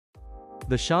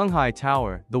The Shanghai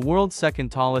Tower, the world's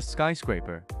second tallest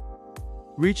skyscraper,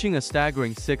 reaching a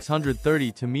staggering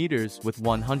 632 meters with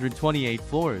 128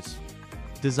 floors.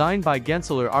 Designed by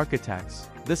Gensler architects,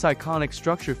 this iconic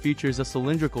structure features a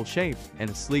cylindrical shape and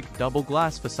a sleek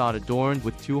double-glass facade adorned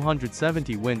with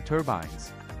 270 wind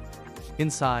turbines.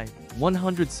 Inside,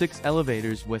 106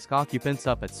 elevators whisk occupants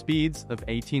up at speeds of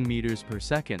 18 meters per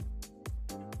second.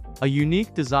 A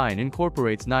unique design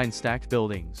incorporates 9 stacked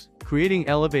buildings, creating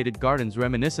elevated gardens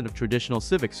reminiscent of traditional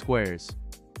civic squares.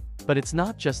 But it's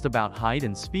not just about height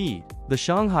and speed. The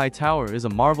Shanghai Tower is a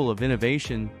marvel of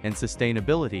innovation and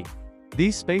sustainability.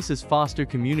 These spaces foster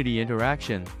community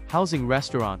interaction, housing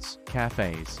restaurants,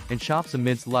 cafes, and shops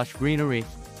amidst lush greenery.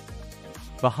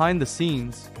 Behind the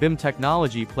scenes, BIM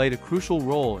technology played a crucial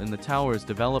role in the tower's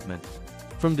development.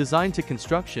 From design to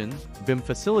construction, BIM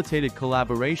facilitated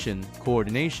collaboration,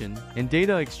 coordination, and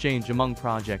data exchange among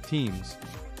project teams.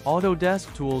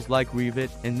 Autodesk tools like Revit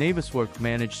and Navisworks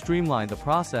managed streamline the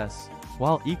process,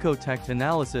 while Ecotech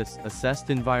analysis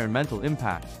assessed environmental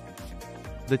impact.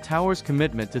 The tower's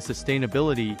commitment to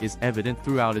sustainability is evident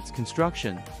throughout its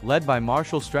construction. Led by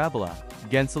Marshall Strabala,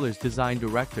 Gensler's design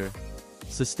director,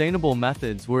 sustainable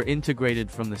methods were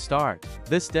integrated from the start.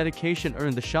 This dedication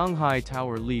earned the Shanghai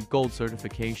Tower LEED Gold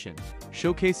certification,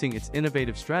 showcasing its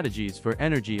innovative strategies for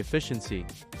energy efficiency.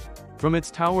 From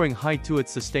its towering height to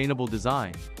its sustainable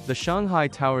design, the Shanghai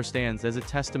Tower stands as a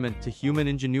testament to human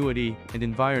ingenuity and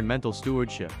environmental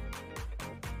stewardship.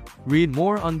 Read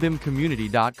more on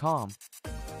BIMcommunity.com.